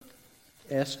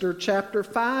Esther chapter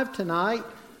 5 tonight,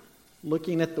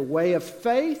 looking at the way of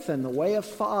faith and the way of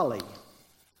folly.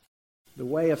 The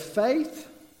way of faith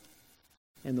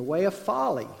and the way of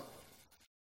folly.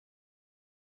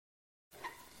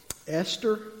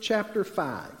 Esther chapter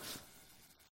 5.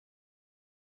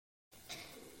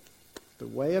 The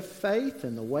way of faith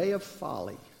and the way of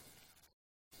folly.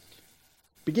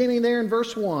 Beginning there in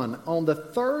verse 1. On the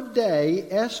third day,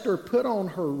 Esther put on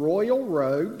her royal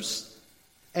robes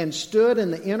and stood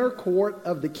in the inner court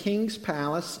of the king's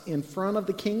palace in front of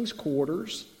the king's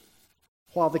quarters,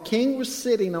 while the king was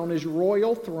sitting on his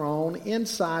royal throne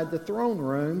inside the throne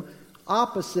room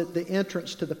opposite the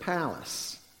entrance to the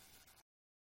palace.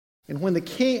 And when the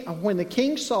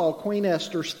king saw Queen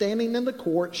Esther standing in the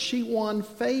court, she won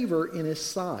favor in his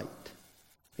sight.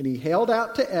 And he held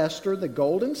out to Esther the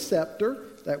golden scepter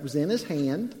that was in his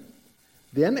hand.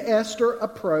 Then Esther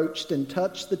approached and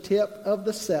touched the tip of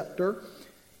the scepter.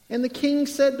 And the king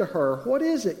said to her, "What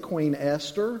is it, Queen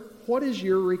Esther? What is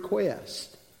your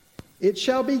request? It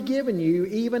shall be given you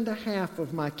even to half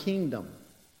of my kingdom."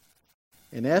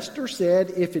 And Esther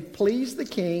said, "If it please the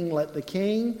king, let the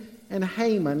king and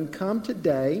Haman come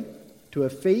today to a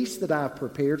feast that I have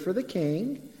prepared for the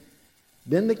king."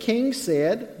 Then the king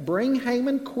said, "Bring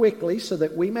Haman quickly so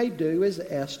that we may do as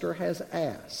Esther has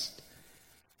asked."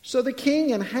 So the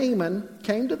king and Haman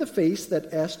came to the feast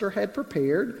that Esther had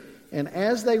prepared. And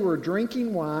as they were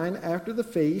drinking wine after the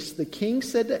feast, the king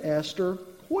said to Esther,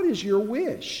 "What is your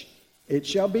wish? It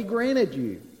shall be granted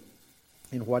you.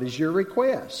 And what is your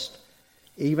request?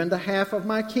 Even to half of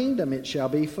my kingdom it shall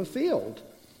be fulfilled."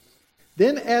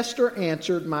 Then Esther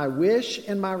answered, "My wish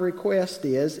and my request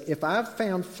is, if I have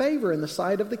found favor in the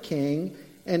sight of the king,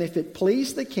 and if it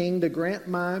please the king to grant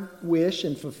my wish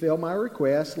and fulfill my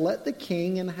request, let the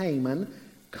king and Haman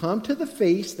come to the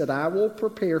feast that I will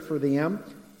prepare for them,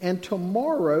 and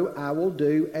tomorrow I will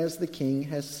do as the king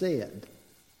has said."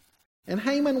 And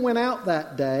Haman went out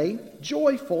that day,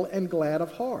 joyful and glad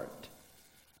of heart.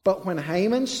 But when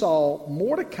Haman saw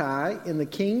Mordecai in the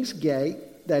king's gate,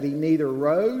 that he neither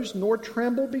rose nor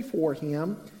trembled before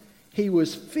him, he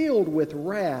was filled with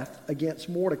wrath against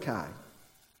Mordecai.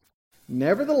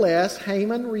 Nevertheless,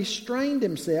 Haman restrained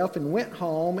himself and went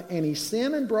home, and he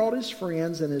sent and brought his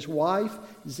friends and his wife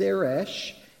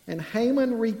Zeresh. And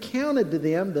Haman recounted to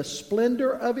them the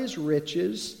splendor of his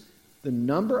riches, the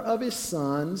number of his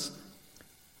sons,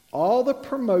 all the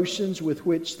promotions with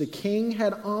which the king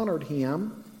had honored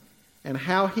him, and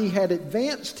how he had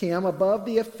advanced him above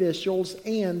the officials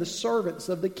and the servants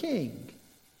of the king.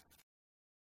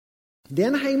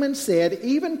 Then Haman said,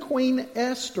 "Even Queen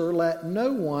Esther let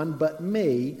no one but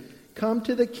me come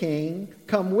with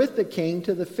the king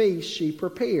to the feast she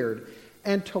prepared.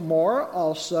 And tomorrow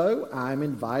also I am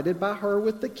invited by her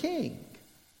with the king.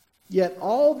 Yet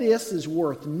all this is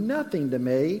worth nothing to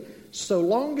me, so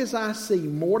long as I see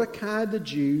Mordecai the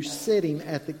Jew sitting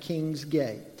at the king's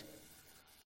gate."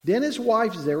 Then his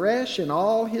wife Zeresh and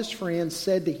all his friends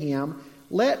said to him,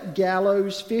 "Let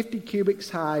gallows 50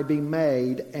 cubits high be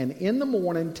made, and in the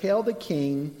morning tell the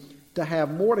king to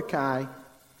have Mordecai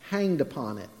hanged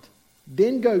upon it.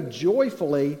 Then go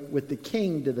joyfully with the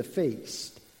king to the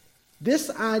feast."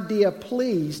 This idea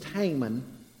pleased Haman,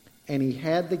 and he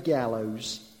had the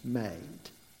gallows made.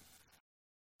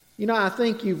 You know, I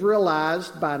think you've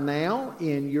realized by now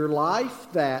in your life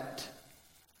that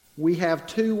we have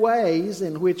two ways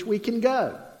in which we can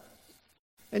go.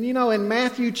 And you know, in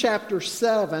Matthew chapter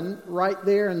 7, right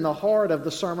there in the heart of the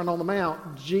Sermon on the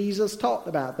Mount, Jesus talked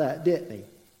about that, didn't he?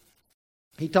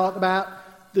 He talked about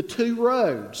the two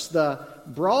roads, the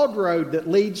broad road that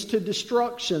leads to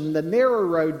destruction, the narrow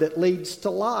road that leads to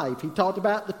life. He talked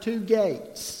about the two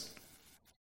gates.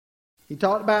 He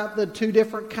talked about the two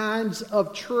different kinds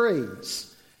of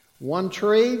trees. One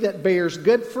tree that bears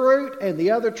good fruit and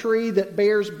the other tree that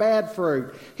bears bad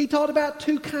fruit. He talked about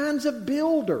two kinds of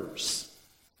builders.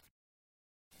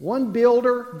 One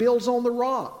builder builds on the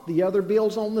rock, the other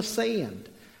builds on the sand.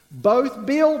 Both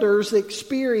builders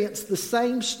experience the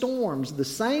same storms, the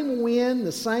same wind,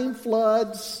 the same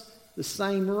floods, the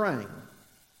same rain.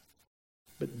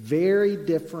 But very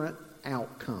different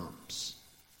outcomes.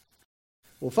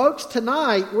 Well, folks,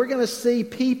 tonight we're going to see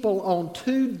people on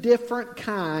two different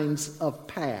kinds of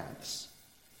paths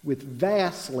with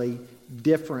vastly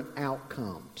different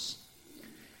outcomes.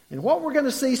 And what we're going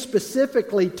to see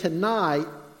specifically tonight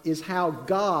is how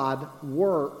God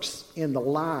works in the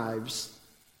lives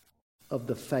of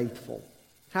the faithful.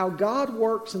 How God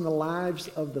works in the lives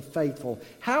of the faithful.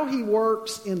 How He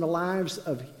works in the lives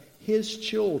of His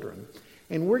children.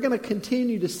 And we're going to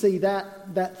continue to see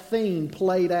that theme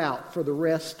played out for the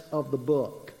rest of the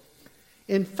book.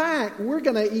 In fact, we're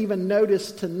going to even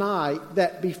notice tonight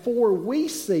that before we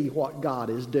see what God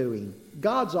is doing,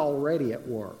 God's already at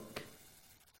work.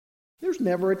 There's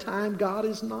never a time God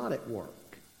is not at work,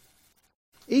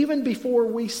 even before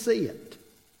we see it.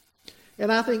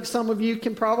 And I think some of you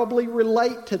can probably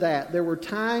relate to that. There were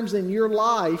times in your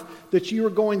life that you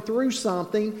were going through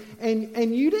something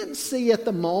and you didn't see at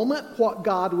the moment what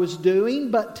God was doing,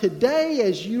 but today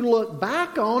as you look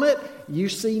back on it, you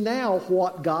see now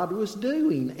what God was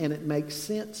doing, and it makes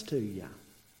sense to you.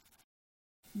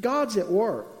 God's at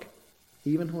work,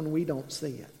 even when we don't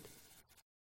see it.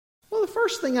 Well, the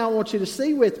first thing I want you to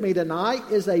see with me tonight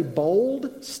is a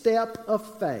bold step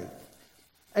of faith.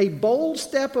 A bold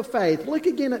step of faith. Look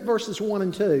again at verses 1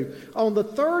 and 2. On the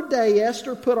third day,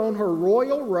 Esther put on her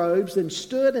royal robes and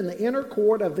stood in the inner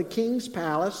court of the king's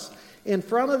palace in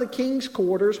front of the king's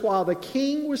quarters while the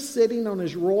king was sitting on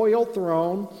his royal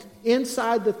throne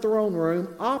inside the throne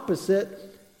room opposite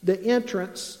the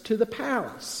entrance to the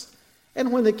palace.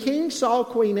 And when the king saw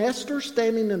Queen Esther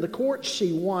standing in the court,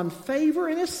 she won favor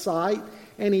in his sight,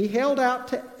 and he held out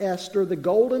to Esther the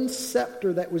golden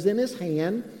scepter that was in his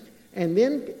hand. And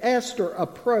then Esther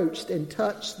approached and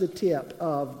touched the tip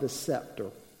of the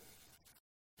scepter.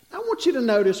 I want you to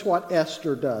notice what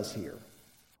Esther does here.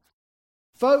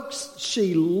 Folks,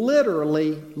 she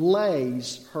literally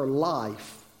lays her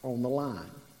life on the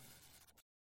line.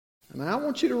 And I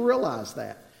want you to realize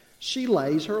that. She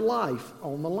lays her life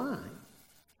on the line.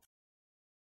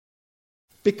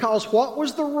 Because what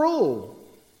was the rule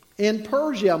in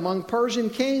Persia, among Persian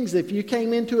kings? If you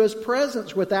came into his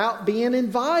presence without being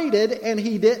invited and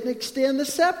he didn't extend the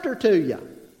scepter to you,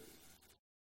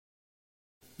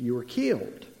 you were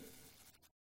killed.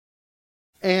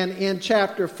 And in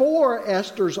chapter 4,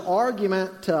 Esther's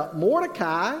argument to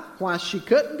Mordecai, why she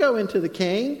couldn't go into the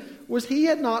king, was he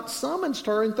had not summoned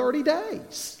her in 30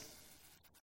 days.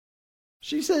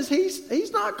 She says,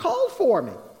 he's not called for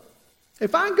me.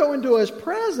 If I go into his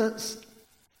presence,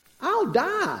 I'll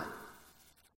die.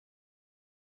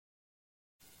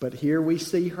 But here we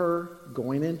see her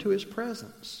going into his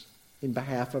presence in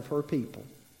behalf of her people.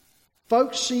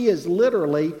 Folks, she is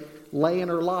literally laying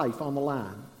her life on the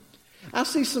line. I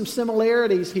see some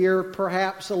similarities here,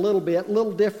 perhaps a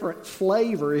little different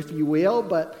flavor, if you will,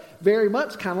 but very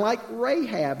much kind of like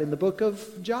Rahab in the book of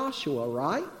Joshua,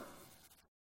 right?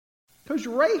 Because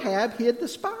Rahab hid the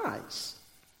spies.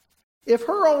 If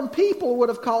her own people would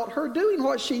have caught her doing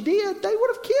what she did, they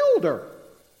would have killed her.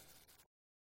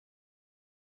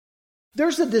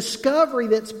 There's a discovery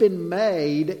that's been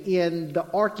made in the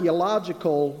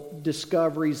archaeological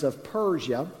discoveries of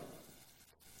Persia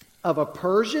of a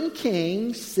Persian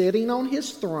king sitting on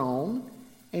his throne,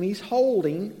 and he's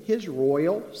holding his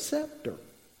royal scepter.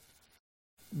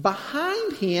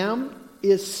 Behind him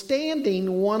is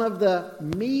standing one of the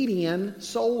Median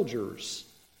soldiers.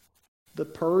 The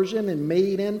Persian and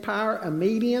Mede Empire, a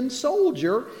Median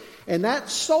soldier, and that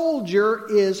soldier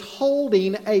is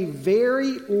holding a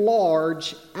very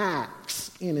large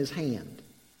axe in his hand.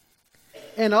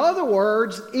 In other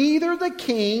words, either the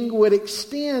king would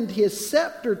extend his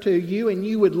scepter to you and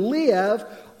you would live,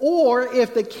 or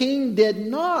if the king did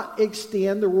not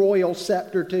extend the royal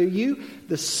scepter to you,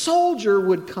 the soldier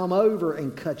would come over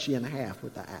and cut you in half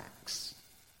with the axe.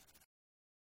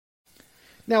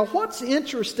 Now, what's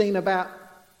interesting about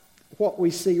what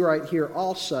we see right here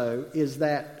also is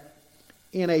that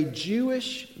in a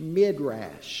Jewish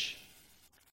midrash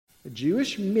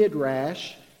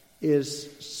is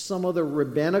some of the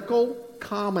rabbinical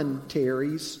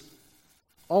commentaries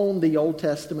on the Old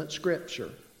Testament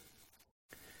Scripture.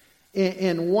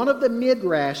 In one of the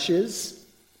midrashes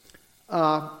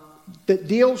that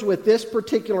deals with this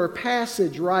particular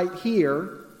passage right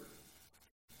here,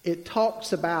 it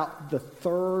talks about the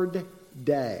third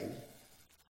day.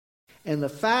 And the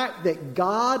fact that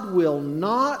God will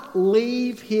not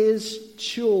leave His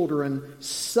children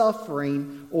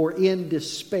suffering or in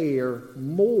despair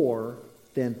more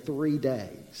than 3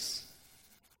 days.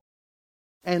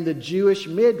 And the Jewish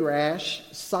Midrash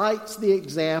cites the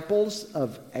examples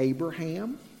of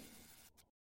Abraham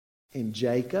and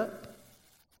Jacob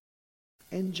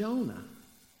and Jonah.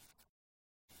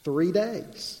 3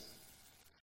 days.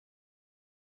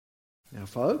 Now,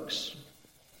 folks,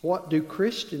 what do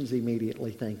Christians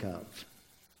immediately think of?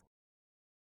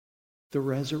 The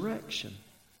resurrection.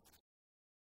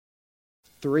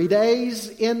 3 days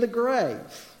in the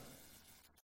grave.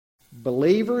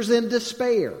 Believers in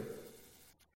despair.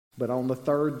 But on the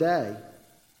third day,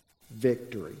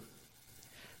 victory.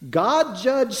 God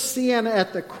judged sin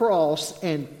at the cross,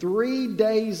 and 3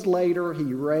 days later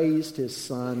He raised His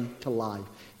Son to life.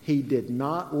 He did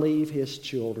not leave his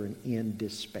children in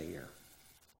despair.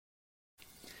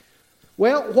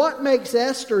 Well, what makes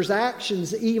Esther's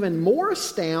actions even more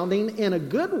astounding in a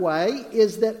good way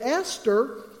is that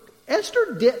Esther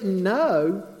didn't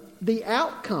know the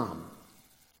outcome.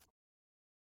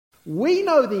 We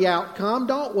know the outcome,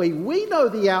 don't we? We know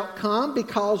the outcome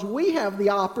because we have the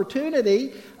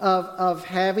opportunity of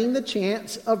having the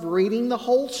chance of reading the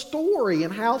whole story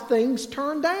and how things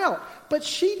turned out. But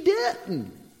she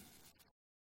didn't.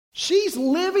 She's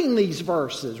living these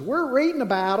verses. We're reading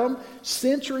about them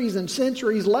centuries and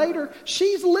centuries later.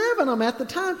 She's living them at the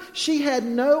time. She had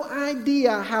no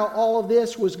idea how all of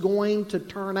this was going to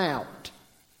turn out.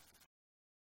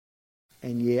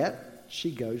 And yet,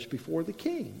 she goes before the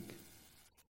king.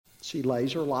 She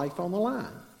lays her life on the line.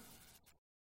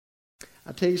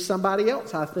 I'll tell you somebody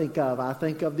else I think of. I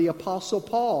think of the Apostle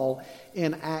Paul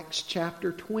in Acts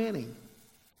chapter 20.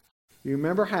 You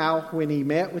remember how when he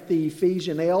met with the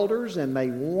Ephesian elders and they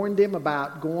warned him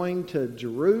about going to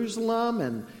Jerusalem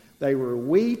and they were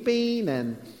weeping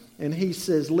and he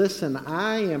says, listen,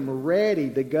 I am ready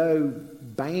to go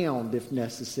bound if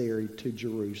necessary to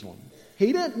Jerusalem.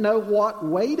 He didn't know what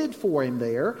waited for him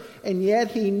there, and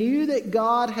yet he knew that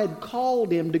God had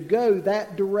called him to go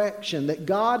that direction, that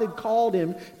God had called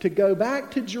him to go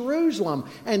back to Jerusalem.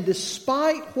 And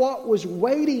despite what was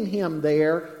waiting him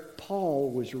there, Paul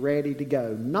was ready to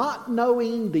go, not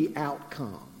knowing the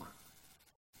outcome.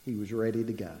 He was ready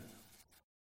to go.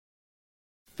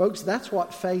 Folks, that's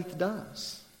what faith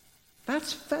does.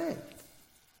 That's faith.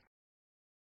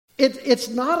 It's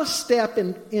not a step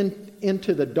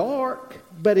into the dark,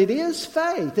 but it is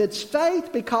faith. It's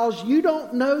faith because you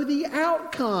don't know the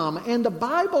outcome. And the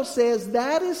Bible says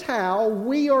that is how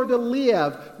we are to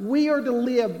live. We are to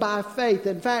live by faith.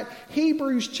 In fact,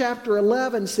 Hebrews chapter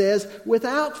 11 says,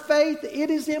 without faith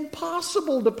it is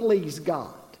impossible to please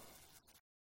God.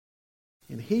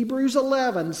 And Hebrews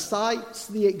 11 cites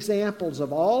the examples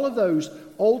of all of those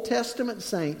Old Testament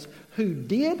saints who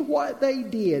did what they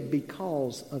did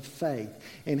because of faith.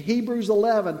 And Hebrews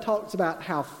 11 talks about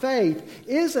how faith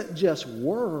isn't just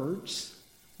words.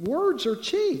 Words are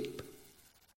cheap.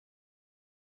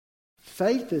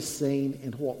 Faith is seen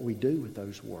in what we do with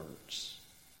those words.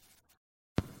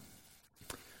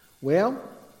 Well,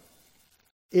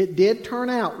 it did turn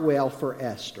out well for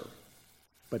Esther.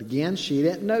 But again, she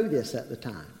didn't know this at the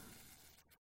time.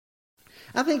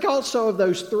 I think also of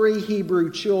those 3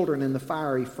 Hebrew children in the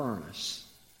fiery furnace.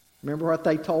 Remember what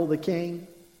they told the king?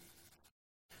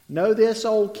 Know this,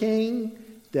 old king,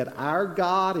 that our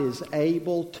God is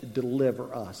able to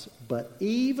deliver us. But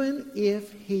even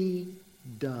if he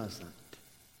doesn't,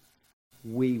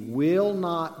 we will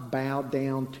not bow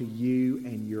down to you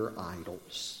and your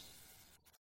idols.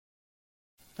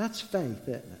 That's faith,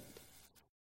 isn't it?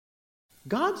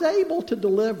 God's able to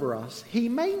deliver us. He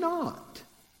may not.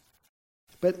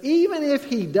 But even if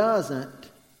he doesn't,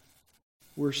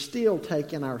 we're still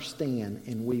taking our stand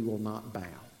and we will not bow.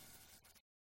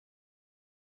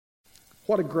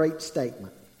 What a great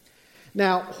statement.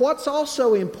 Now, what's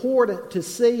also important to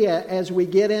see as we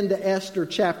get into Esther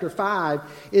chapter 5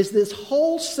 is this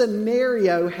whole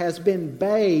scenario has been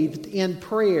bathed in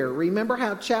prayer. Remember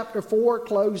how chapter 4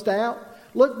 closed out?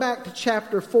 Look back to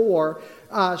chapter 4.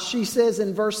 She says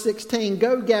in verse 16,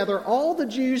 go gather all the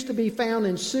Jews to be found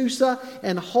in Susa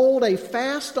and hold a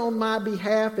fast on my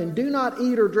behalf and do not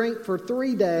eat or drink for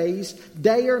 3 days,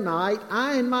 day or night.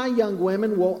 I and my young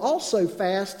women will also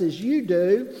fast as you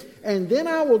do. And then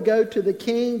I will go to the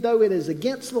king, though it is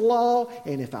against the law.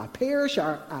 And if I perish,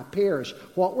 I perish.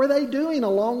 What were they doing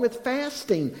along with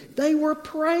fasting? They were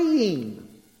praying.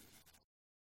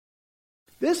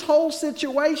 This whole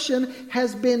situation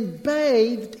has been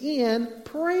bathed in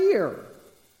prayer.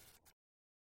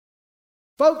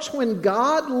 Folks, when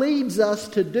God leads us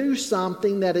to do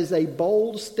something that is a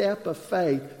bold step of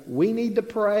faith, we need to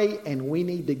pray and we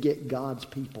need to get God's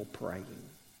people praying.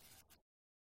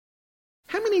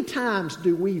 How many times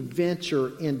do we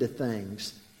venture into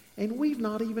things and we've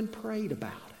not even prayed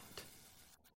about it?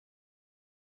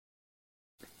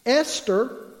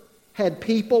 Esther had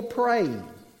people praying.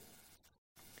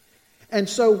 And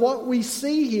so what we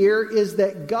see here is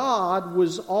that God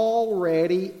was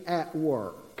already at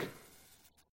work.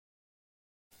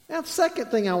 Now, the second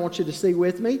thing I want you to see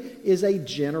with me is a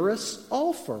generous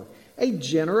offer. A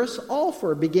generous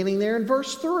offer, beginning there in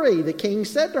verse 3. The king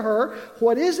said to her,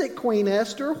 what is it, Queen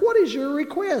Esther? What is your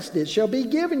request? It shall be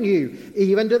given you,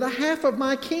 even to the half of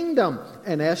my kingdom.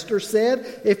 And Esther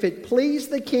said, if it please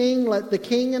the king, let the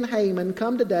king and Haman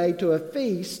come today to a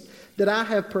feast that I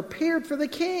have prepared for the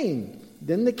king.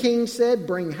 Then the king said,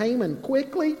 bring Haman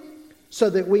quickly, so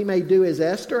that we may do as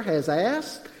Esther has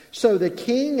asked. So the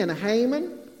king and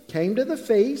Haman came to the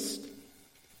feast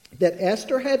that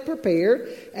Esther had prepared,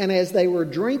 and as they were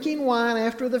drinking wine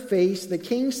after the feast, the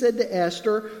king said to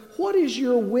Esther, "What is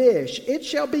your wish? It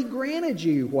shall be granted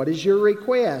you. What is your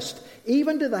request?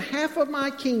 Even to the half of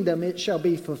my kingdom it shall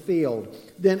be fulfilled."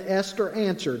 Then Esther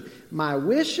answered, "My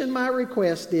wish and my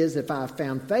request is, if I have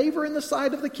found favor in the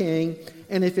sight of the king,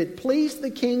 and if it please the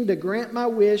king to grant my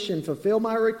wish and fulfill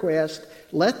my request,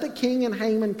 let the king and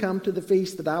Haman come to the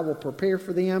feast that I will prepare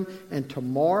for them, and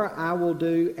tomorrow I will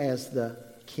do as the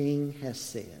king has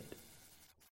said."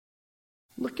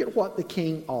 Look at what the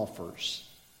king offers.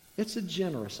 It's a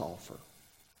generous offer.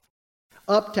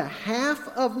 Up to half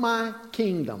of my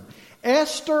kingdom.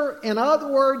 Esther, in other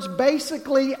words,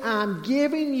 basically, I'm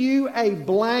giving you a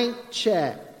blank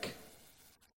check.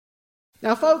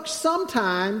 Now, folks,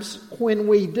 sometimes when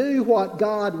we do what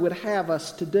God would have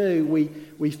us to do,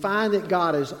 we find that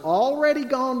God has already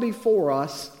gone before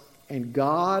us, and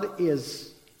God is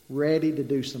ready to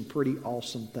do some pretty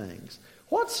awesome things.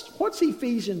 What's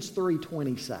Ephesians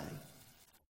 3:20 say?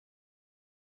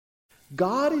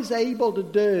 God is able to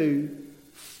do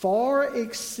far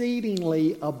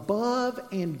exceedingly above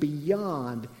and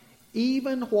beyond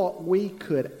even what we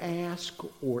could ask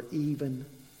or even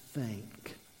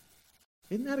think.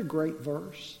 Isn't that a great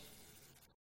verse?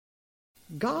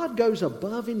 God goes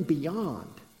above and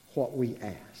beyond what we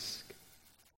ask.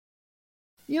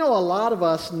 You know, a lot of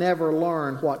us never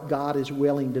learn what God is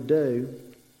willing to do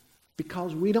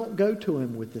because we don't go to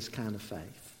Him with this kind of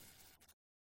faith.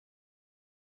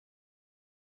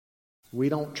 We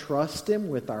don't trust Him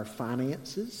with our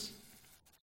finances.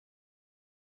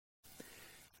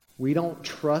 We don't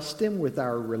trust Him with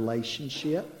our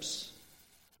relationships.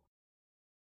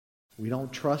 We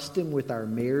don't trust Him with our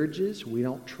marriages. We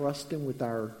don't trust Him with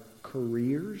our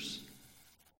careers.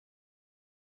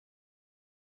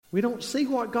 We don't see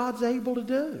what God's able to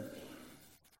do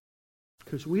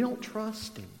because we don't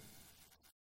trust Him.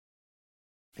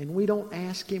 And we don't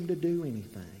ask Him to do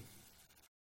anything.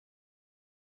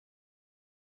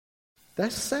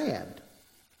 That's sad.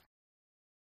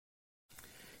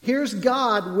 Here's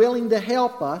God willing to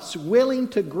help us, willing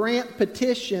to grant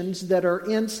petitions that are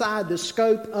inside the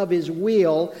scope of His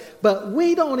will, but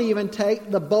we don't even take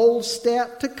the bold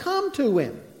step to come to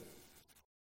Him.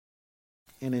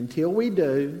 And until we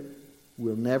do,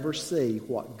 we'll never see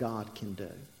what God can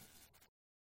do.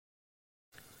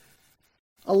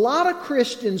 A lot of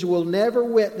Christians will never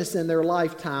witness in their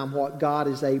lifetime what God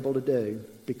is able to do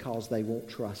because they won't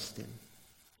trust Him.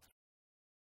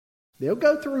 They'll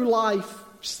go through life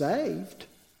saved.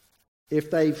 If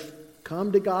they've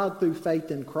come to God through faith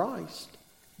in Christ,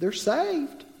 they're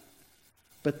saved.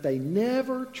 But they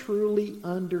never truly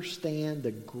understand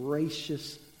the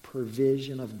gracious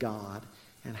provision of God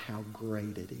and how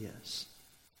great it is.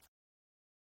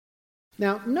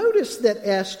 Now, notice that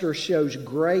Esther shows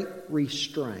great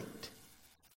restraint.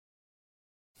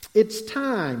 It's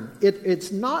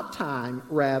not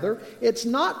time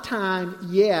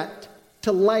yet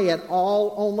to lay it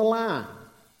all on the line.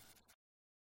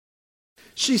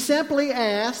 She simply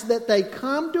asked that they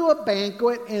come to a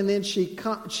banquet, and then she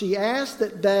asked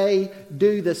that they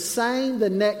do the same the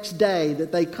next day,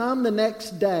 that they come the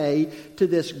next day to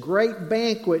this great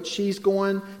banquet she's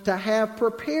going to have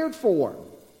prepared for them.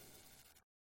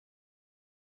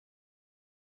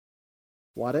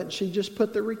 Why didn't she just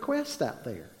put the request out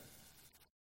there?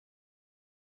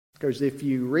 Because if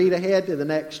you read ahead to the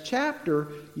next chapter,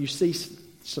 you see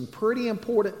some pretty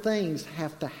important things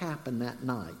have to happen that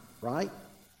night, right?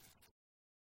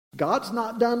 God's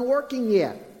not done working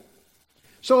yet.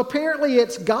 So apparently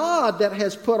it's God that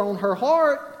has put on her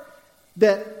heart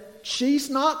that she's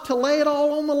not to lay it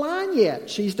all on the line yet.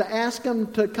 She's to ask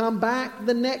him to come back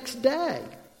the next day.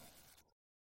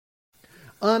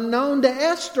 Unknown to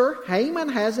Esther, Haman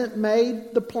hasn't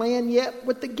made the plan yet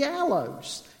with the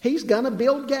gallows. He's going to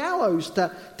build gallows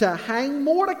to hang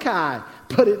Mordecai,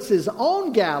 but it's his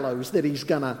own gallows that he's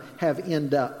going to have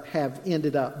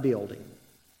ended up building.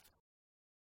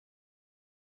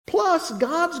 Plus,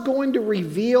 God's going to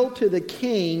reveal to the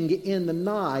king in the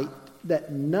night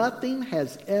that nothing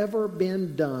has ever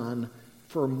been done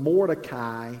for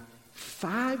Mordecai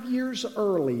 5 years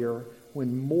earlier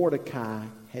when Mordecai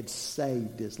had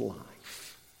saved his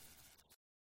life.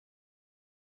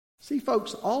 See,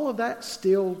 folks, all of that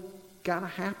still got to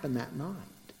happen that night.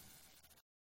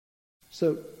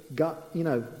 So,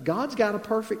 God's got a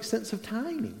perfect sense of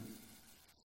timing.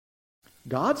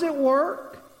 God's at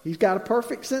work. He's got a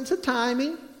perfect sense of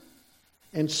timing.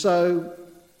 And so,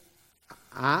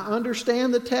 I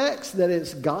understand the text that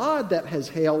it's God that has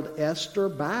held Esther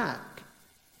back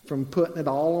from putting it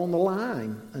all on the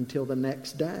line until the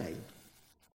next day.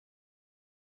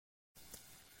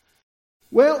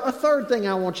 Well, a third thing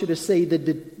I want you to see, the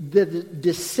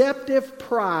deceptive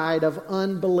pride of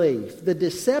unbelief. The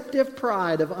deceptive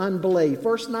pride of unbelief.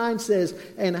 Verse 9 says,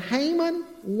 "And Haman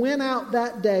went out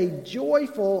that day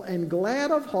joyful and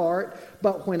glad of heart,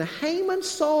 but when Haman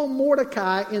saw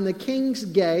Mordecai in the king's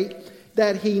gate,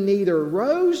 that he neither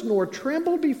rose nor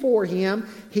trembled before him,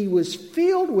 he was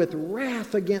filled with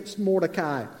wrath against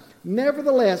Mordecai.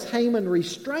 Nevertheless, Haman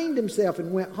restrained himself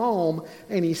and went home,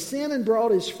 and he sent and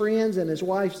brought his friends and his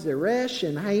wife Zeresh,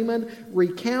 and Haman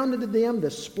recounted to them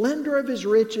the splendor of his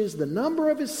riches, the number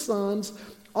of his sons,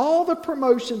 all the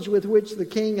promotions with which the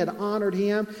king had honored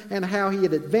him, and how he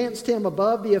had advanced him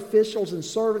above the officials and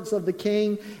servants of the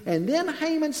king. And then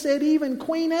Haman said, even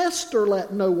Queen Esther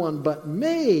let no one but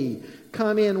me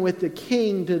come in with the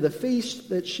king to the feast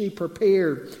that she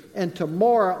prepared. And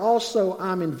tomorrow also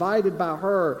I'm invited by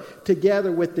her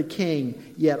together with the king.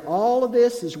 Yet all of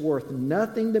this is worth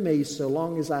nothing to me so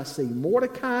long as I see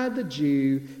Mordecai the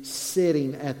Jew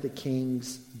sitting at the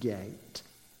king's gate."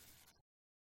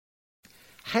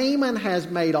 Haman has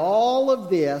made all of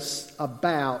this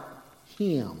about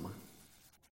him.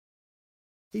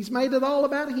 He's made it all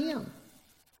about him.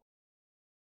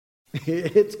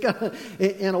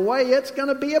 In a way, it's going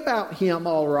to be about him,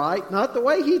 all right. Not the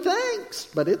way he thinks,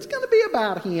 but it's going to be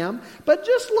about him. But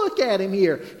just look at him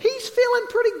here. He's feeling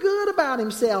pretty good about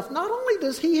himself. Not only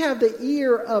does he have the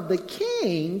ear of the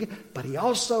king, but he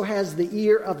also has the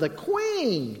ear of the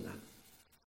queen.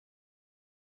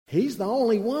 He's the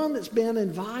only one that's been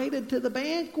invited to the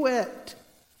banquet.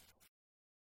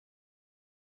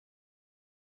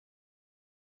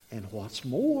 And what's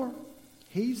more,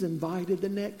 he's invited the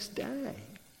next day.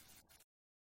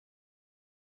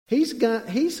 He's going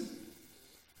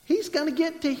to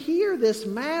get to hear this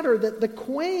matter that the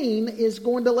queen is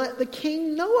going to let the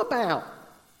king know about.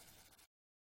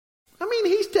 I mean,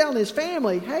 he's telling his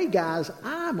family, hey guys,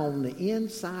 I'm on the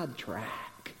inside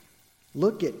track.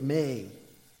 Look at me.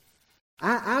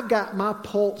 I've got my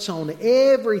pulse on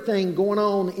everything going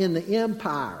on in the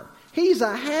empire. He's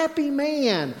a happy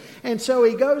man. And so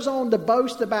he goes on to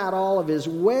boast about all of his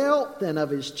wealth and of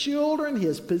his children,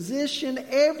 his position,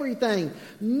 everything.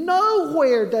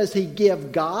 Nowhere does he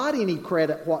give God any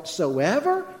credit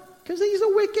whatsoever, because he's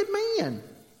a wicked man.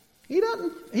 He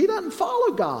doesn't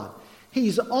follow God.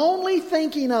 He's only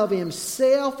thinking of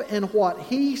himself and what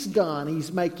he's done.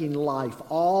 He's making life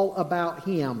all about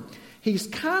him. He's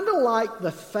kind of like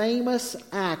the famous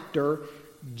actor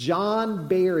John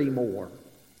Barrymore.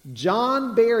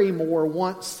 John Barrymore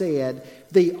once said,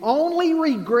 "The only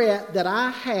regret that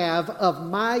I have of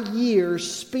my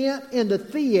years spent in the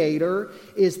theater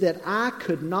is that I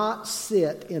could not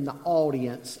sit in the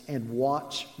audience and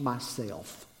watch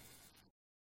myself."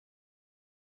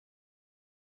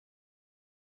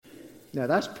 Now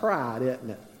that's pride, isn't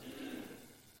it?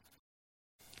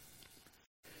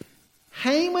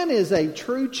 Haman is a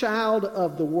true child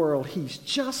of the world. He's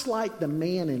just like the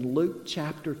man in Luke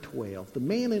chapter 12. The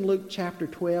man in Luke chapter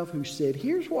 12 who said,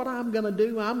 here's what I'm going to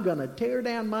do. I'm going to tear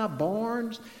down my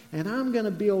barns and I'm going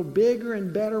to build bigger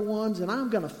and better ones and I'm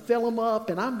going to fill them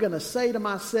up and I'm going to say to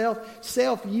myself,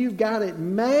 self, you've got it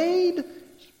made.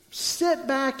 Sit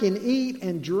back and eat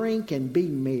and drink and be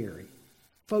merry.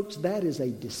 Folks, that is a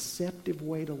deceptive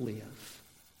way to live.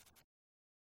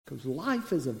 Because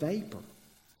life is a vapor.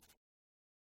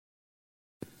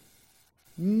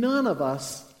 None of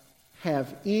us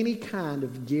have any kind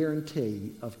of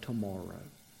guarantee of tomorrow.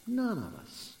 None of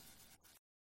us.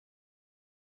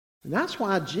 And that's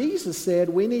why Jesus said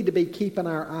we need to be keeping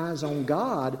our eyes on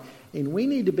God and we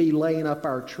need to be laying up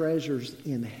our treasures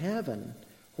in heaven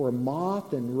where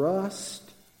moth and rust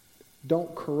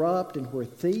don't corrupt and where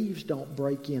thieves don't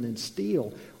break in and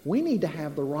steal. We need to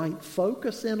have the right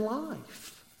focus in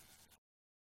life.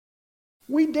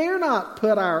 We dare not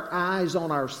put our eyes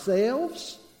on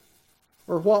ourselves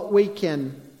or what we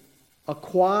can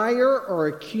acquire or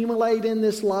accumulate in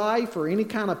this life or any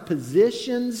kind of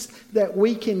positions that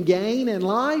we can gain in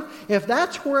life. If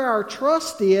that's where our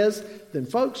trust is, then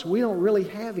folks, we don't really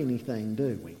have anything,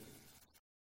 do we?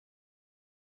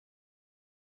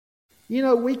 You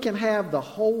know, we can have the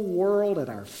whole world at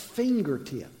our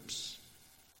fingertips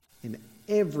and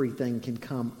everything can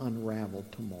come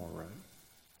unraveled tomorrow.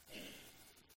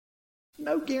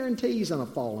 No guarantees in a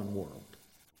fallen world.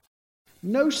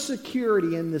 No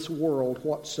security in this world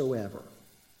whatsoever.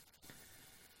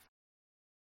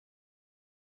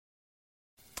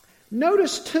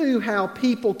 Notice too how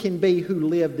people can be who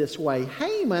live this way.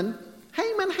 Haman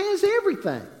has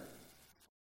everything.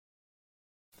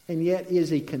 And yet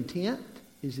is he content?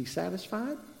 Is he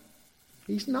satisfied?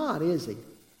 He's not, is he?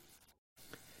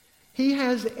 He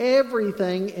has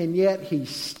everything, and yet he's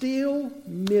still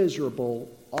miserable,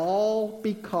 all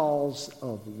because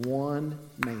of one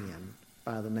man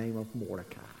by the name of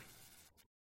Mordecai.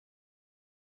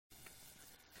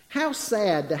 How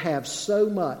sad to have so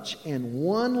much, and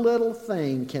one little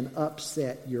thing can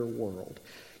upset your world.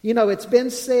 You know, it's been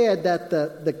said that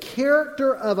the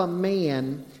character of a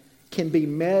man can be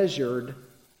measured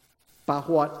by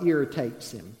what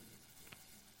irritates him.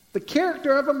 The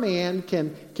character of a man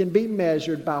can be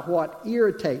measured by what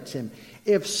irritates him.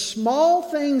 If small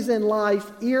things in life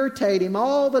irritate him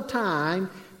all the time,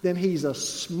 then he's a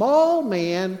small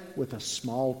man with a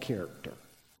small character.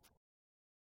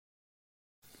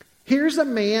 Here's a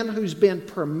man who's been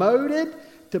promoted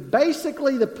to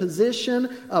basically the position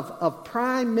of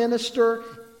prime minister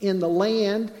in the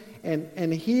land.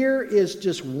 And here is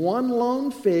just one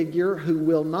lone figure who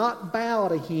will not bow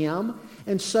to him.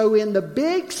 And so in the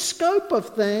big scope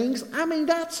of things, I mean,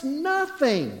 that's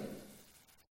nothing.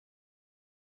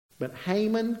 But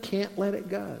Haman can't let it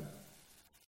go.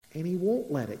 And he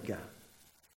won't let it go.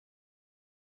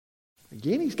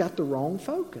 Again, he's got the wrong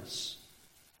focus.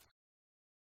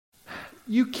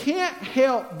 You can't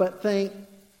help but think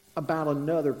about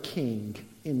another king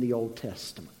in the Old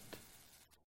Testament.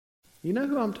 You know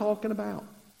who I'm talking about?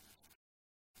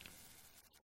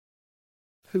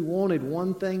 Who wanted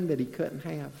one thing that he couldn't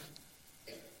have?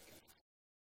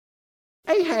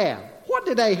 Ahab. What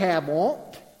did Ahab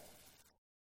want?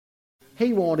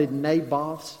 He wanted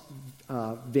Naboth's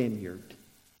vineyard.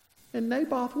 And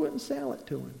Naboth wouldn't sell it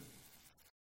to him.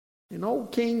 And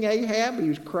old King Ahab, he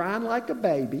was crying like a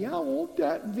baby. I want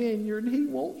that vineyard, and he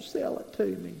won't sell it to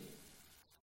me.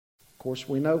 Of course,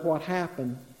 we know what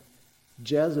happened.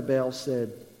 Jezebel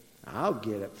said, I'll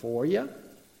get it for you.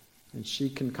 And she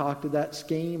concocted that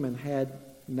scheme and had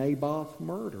Naboth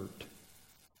murdered.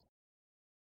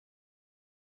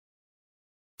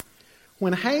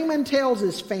 When Haman tells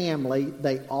his family,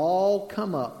 they all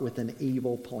come up with an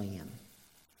evil plan.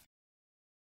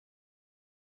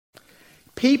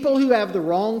 People who have the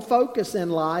wrong focus in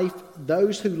life,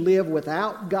 those who live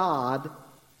without God,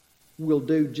 will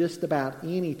do just about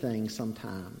anything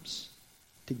sometimes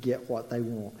to get what they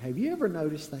want. Have you ever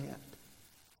noticed that?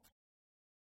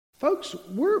 Folks,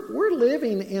 we're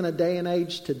living in a day and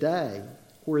age today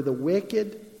where the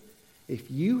wicked, if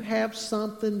you have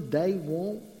something they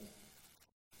want,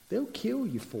 they'll kill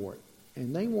you for it.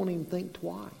 And they won't even think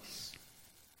twice.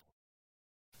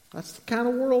 That's the kind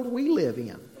of world we live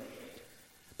in.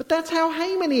 But that's how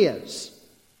Haman is.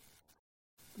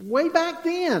 Way back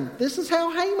then, this is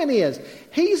how Haman is.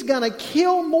 He's going to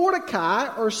kill Mordecai,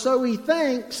 or so he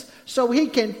thinks, so he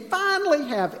can finally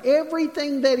have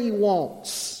everything that he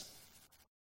wants.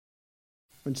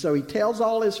 And so he tells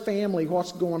all his family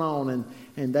what's going on,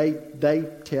 and they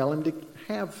tell him to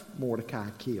have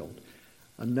Mordecai killed.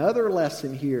 Another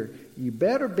lesson here, you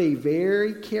better be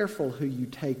very careful who you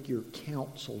take your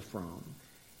counsel from.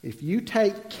 If you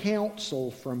take counsel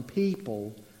from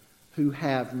people who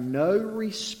have no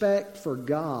respect for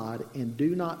God and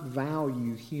do not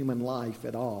value human life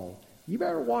at all, you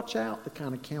better watch out the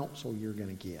kind of counsel you're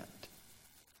going to get.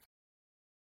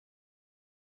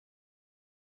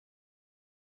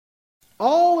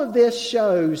 All of this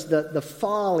shows the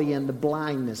folly and the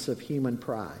blindness of human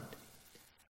pride.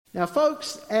 Now,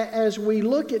 folks, as we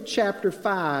look at chapter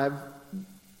 5,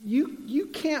 you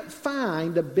can't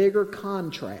find a bigger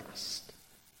contrast.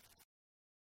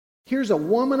 Here's a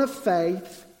woman of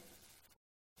faith,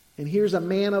 and here's a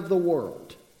man of the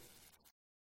world.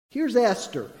 Here's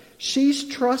Esther. She's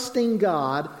trusting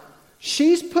God.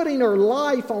 She's putting her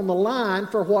life on the line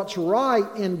for what's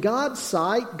right in God's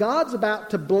sight. God's about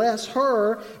to bless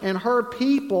her and her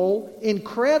people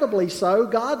incredibly so.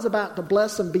 God's about to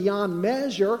bless them beyond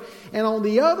measure. And on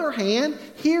the other hand,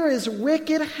 here is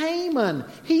wicked Haman.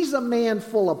 He's a man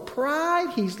full of pride.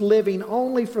 He's living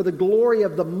only for the glory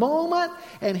of the moment.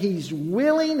 And he's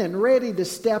willing and ready to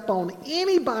step on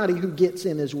anybody who gets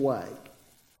in his way.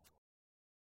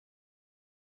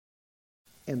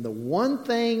 And the one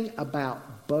thing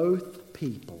about both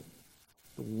people,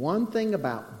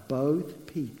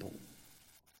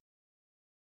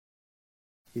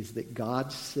 is that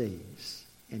God sees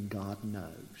and God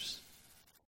knows.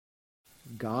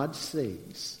 God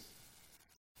sees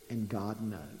and God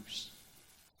knows.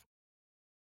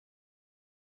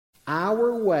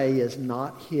 Our way is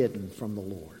not hidden from the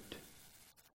Lord.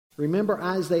 Remember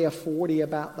Isaiah 40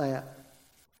 about that?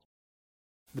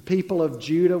 The people of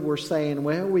Judah were saying,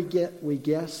 well, we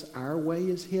guess our way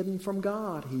is hidden from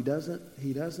God. He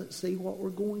doesn't see what we're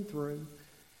going through.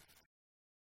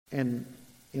 And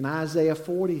In Isaiah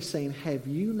 40, saying, have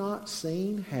you not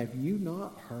seen, have you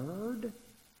not heard?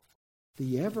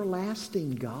 The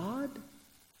everlasting God,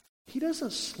 He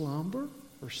doesn't slumber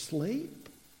or sleep.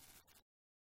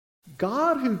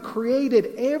 God who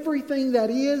created everything that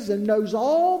is and knows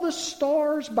all the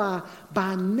stars by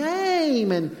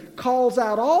name and calls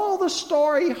out all the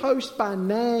starry host by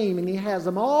name, and He has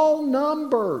them all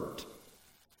numbered.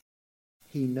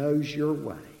 He knows your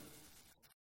way.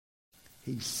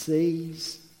 He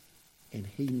sees and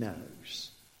He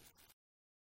knows.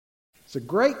 It's a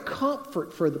great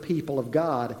comfort for the people of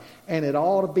God, and it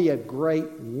ought to be a great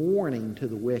warning to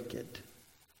the wicked.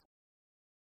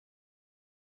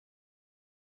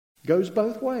 Goes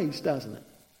both ways, doesn't it?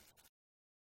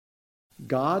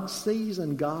 God sees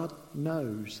and God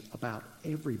knows about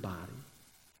everybody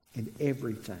and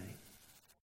everything.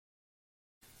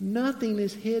 Nothing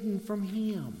is hidden from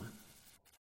Him.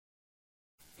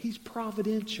 He's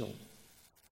providential.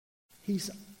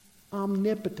 He's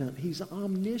omnipotent. He's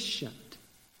omniscient.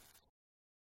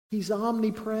 He's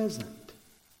omnipresent.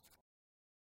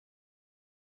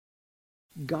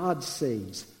 God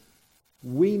sees.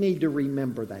 We need to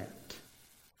remember that.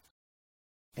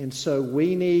 And so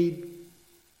we need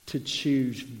to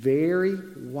choose very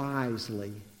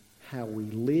wisely how we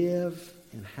live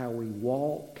and how we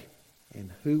walk and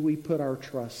who we put our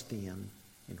trust in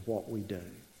and what we do.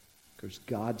 Because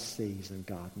God sees and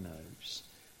God knows.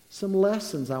 Some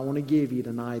lessons I want to give you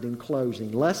tonight in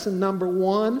closing. Lesson number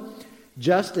 1,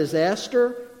 just as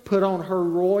Esther put on her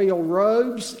royal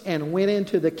robes and went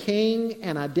into the king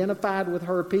and identified with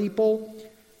her people,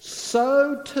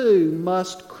 so too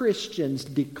must Christians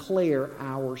declare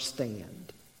our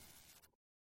stand.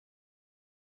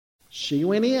 She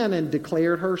went in and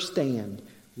declared her stand.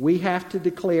 We have to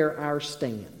declare our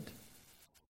stand.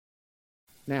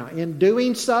 Now, in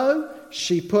doing so,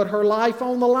 she put her life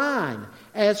on the line.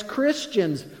 As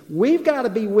Christians, we've got to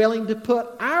be willing to put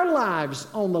our lives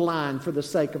on the line for the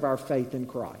sake of our faith in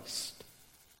Christ.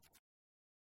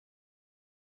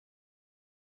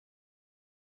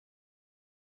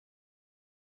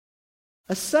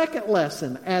 A second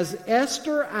lesson, as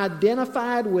Esther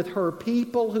identified with her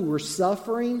people who were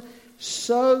suffering,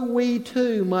 so we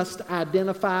too must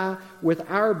identify with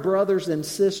our brothers and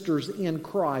sisters in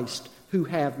Christ who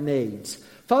have needs.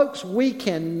 Folks, we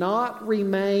cannot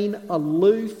remain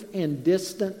aloof and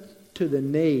distant to the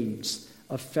needs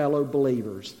of fellow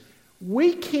believers.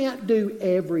 We can't do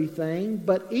everything,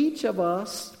 but each of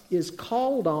us is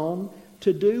called on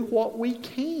to do what we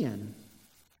can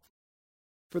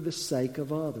for the sake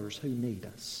of others who need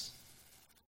us.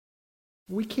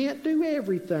 We can't do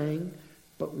everything,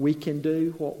 but we can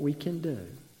do what we can do.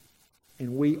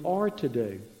 And we are to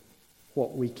do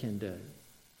what we can do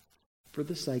for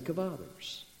the sake of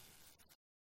others.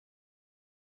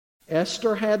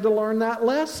 Esther had to learn that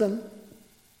lesson,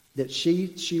 that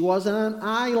she wasn't an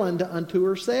island unto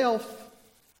herself.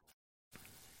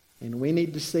 And we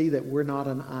need to see that we're not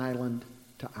an island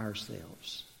to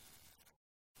ourselves.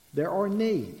 There are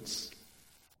needs.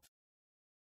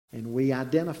 And we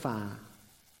identify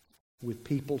with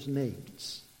people's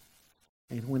needs.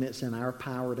 And when it's in our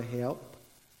power to help,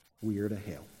 we are to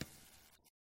help.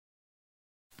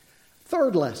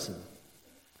 Third lesson.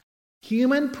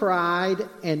 Human pride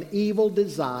and evil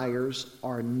desires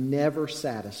are never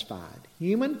satisfied.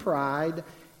 Human pride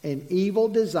and evil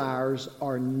desires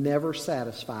are never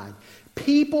satisfied.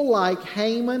 People like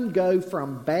Haman go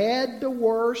from bad to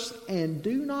worse and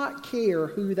do not care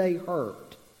who they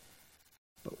hurt.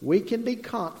 But we can be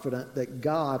confident that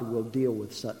God will deal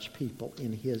with such people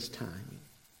in His timing.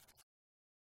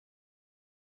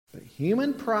 But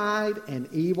human pride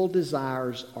and evil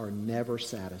desires are never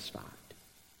satisfied.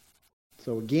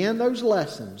 So again, those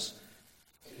lessons.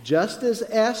 Just as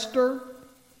Esther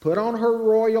put on her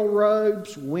royal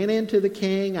robes, went into the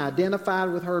king, identified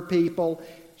with her people,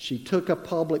 she took a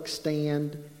public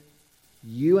stand.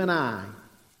 You and I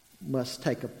must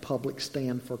take a public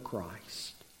stand for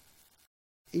Christ,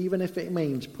 even if it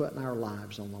means putting our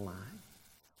lives on the line.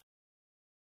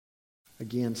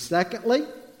 Again, secondly,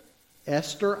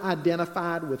 Esther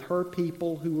identified with her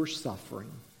people who were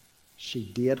suffering. She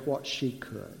did what she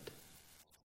could.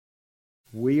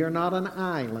 We are not an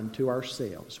island to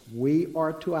ourselves. We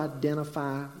are to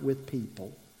identify with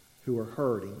people who are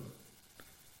hurting.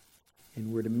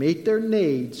 And we're to meet their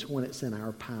needs when it's in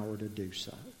our power to do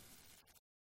so.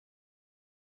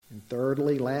 And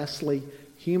thirdly, lastly,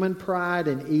 human pride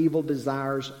and evil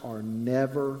desires are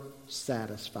never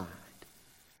satisfied.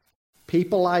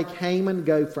 People like Haman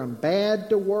go from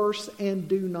bad to worse and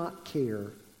do not care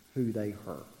who they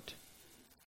hurt.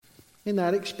 And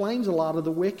that explains a lot of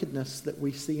the wickedness that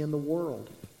we see in the world.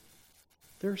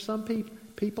 There are some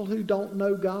people who don't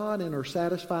know God and are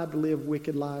satisfied to live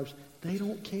wicked lives. They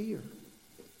don't care.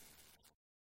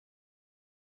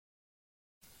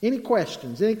 Any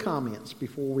questions, any comments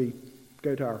before we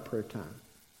go to our prayer time?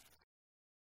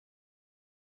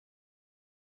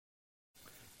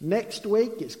 Next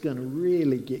week, it's going to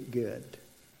really get good.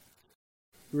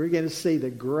 We're going to see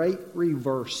the great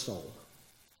reversal.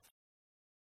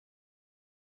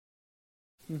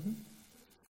 Mm-hmm.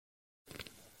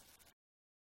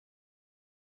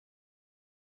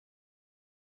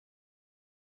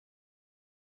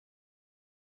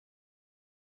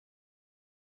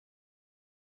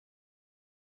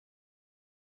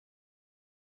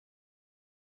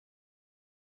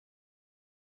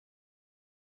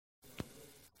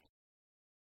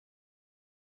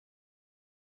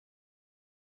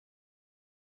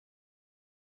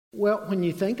 Well, when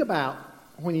you think about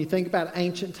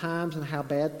ancient times and how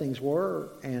bad things were,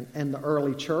 and the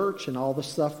early church and all the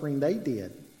suffering they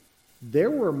did, there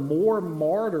were more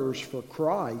martyrs for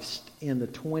Christ in the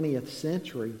 20th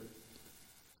century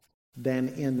than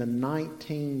in the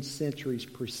 19 centuries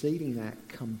preceding that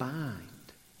combined.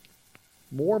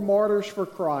 More martyrs for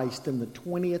Christ in the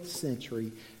 20th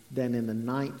century than in the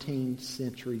 19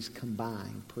 centuries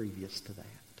combined previous to that.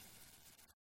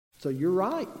 So you're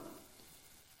right.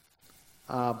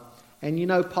 And you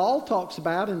know, Paul talks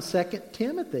about in 2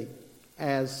 Timothy,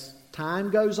 as time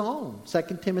goes on, 2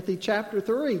 Timothy chapter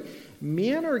 3,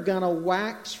 men are going to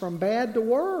wax from bad to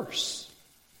worse.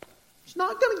 It's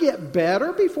not going to get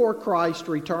better before Christ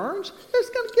returns. It's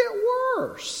going to get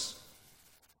worse.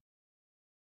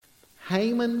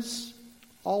 Hamans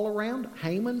all around.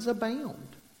 Hamans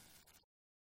abound.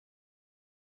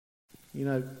 You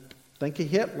know, think of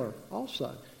Hitler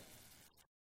also.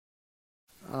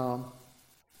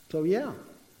 So yeah,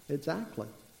 exactly.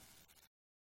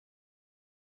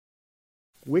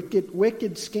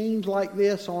 Wicked schemes like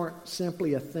this aren't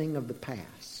simply a thing of the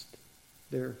past.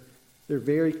 They're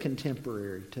very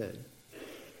contemporary too.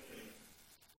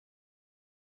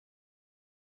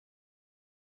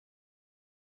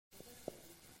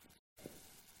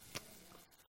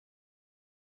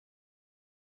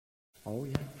 Oh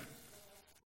yeah.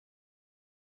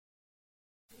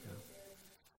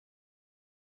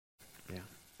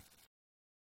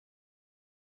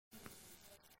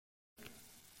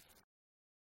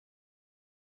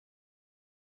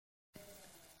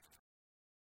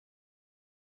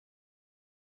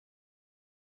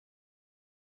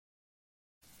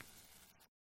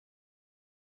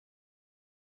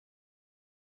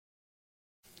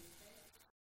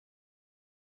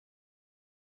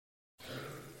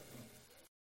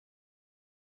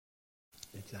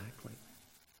 Exactly.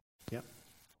 Yep.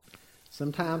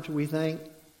 Sometimes we think,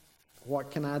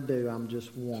 what can I do? I'm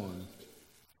just one.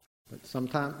 But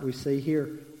sometimes we see here,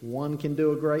 one can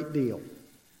do a great deal.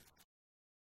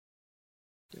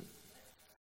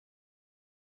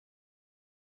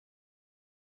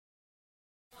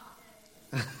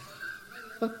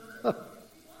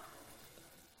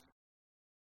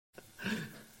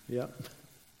 Yep.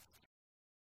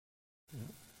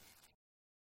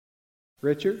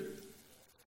 Richard?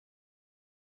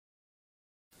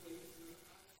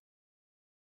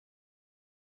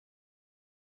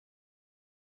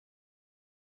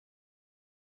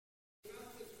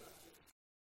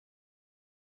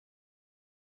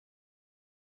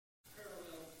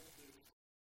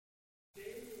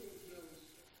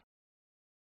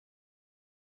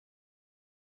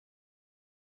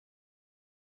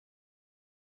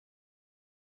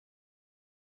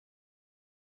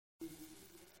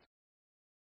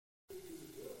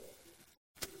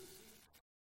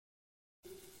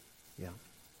 Yeah.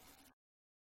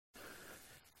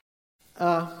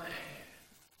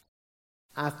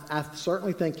 I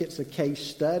certainly think it's a case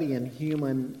study in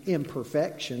human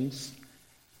imperfections.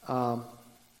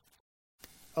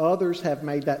 Others have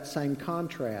made that same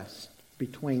contrast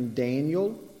between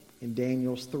Daniel and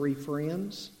Daniel's three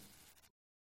friends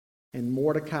and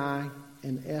Mordecai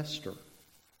and Esther.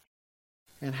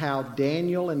 And how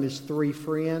Daniel and his three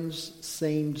friends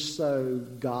seemed so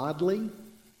godly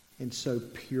and so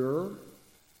pure.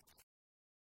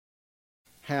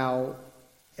 How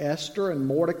Esther and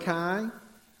Mordecai,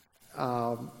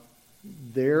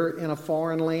 they're in a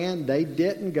foreign land. They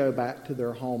didn't go back to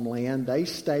their homeland. They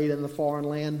stayed in the foreign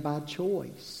land by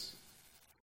choice.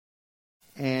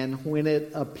 And when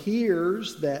it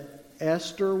appears that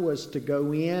Esther was to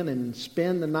go in and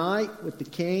spend the night with the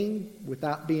king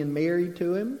without being married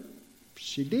to him,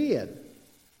 she did.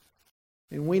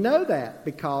 And we know that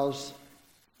because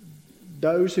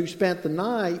those who spent the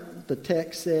night, the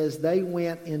text says they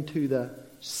went into the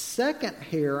second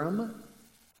harem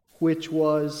which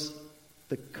was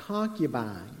the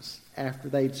concubines after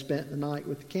they'd spent the night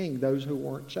with the king, those who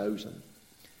weren't chosen.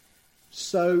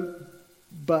 So,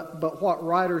 but what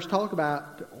writers talk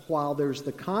about, while there's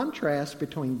the contrast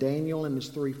between Daniel and his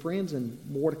three friends and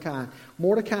Mordecai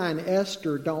and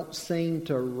Esther don't seem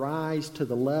to rise to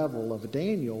the level of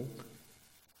Daniel,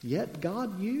 yet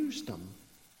God used them.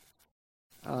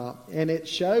 And it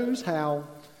shows how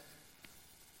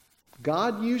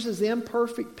God uses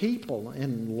imperfect people,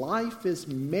 and life is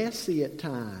messy at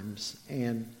times.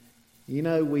 And, you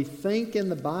know, we think in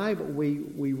the Bible, we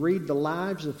read the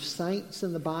lives of saints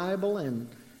in the Bible, and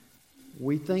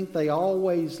we think they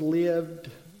always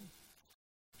lived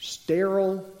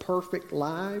sterile, perfect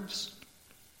lives.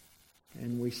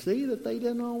 And we see that they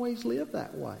didn't always live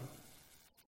that way.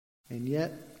 And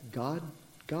yet, God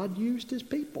used His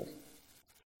people.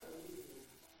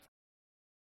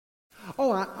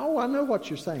 I know what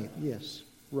you're saying. Yes,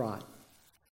 right.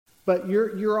 But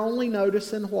you're only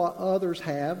noticing what others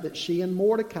have, that she and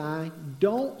Mordecai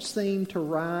don't seem to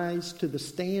rise to the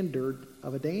standard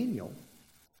of a Daniel.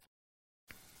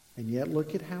 And yet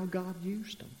look at how God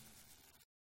used them.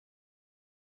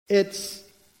 It's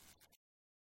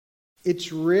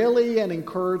really an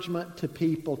encouragement to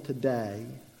people today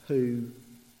who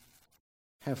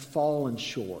have fallen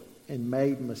short and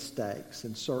made mistakes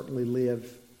and certainly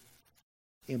live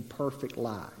imperfect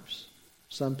lives.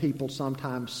 Some people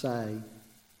sometimes say,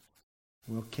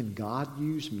 well, can God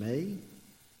use me?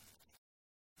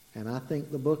 And I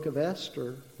think the book of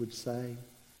Esther would say,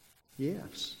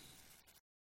 yes.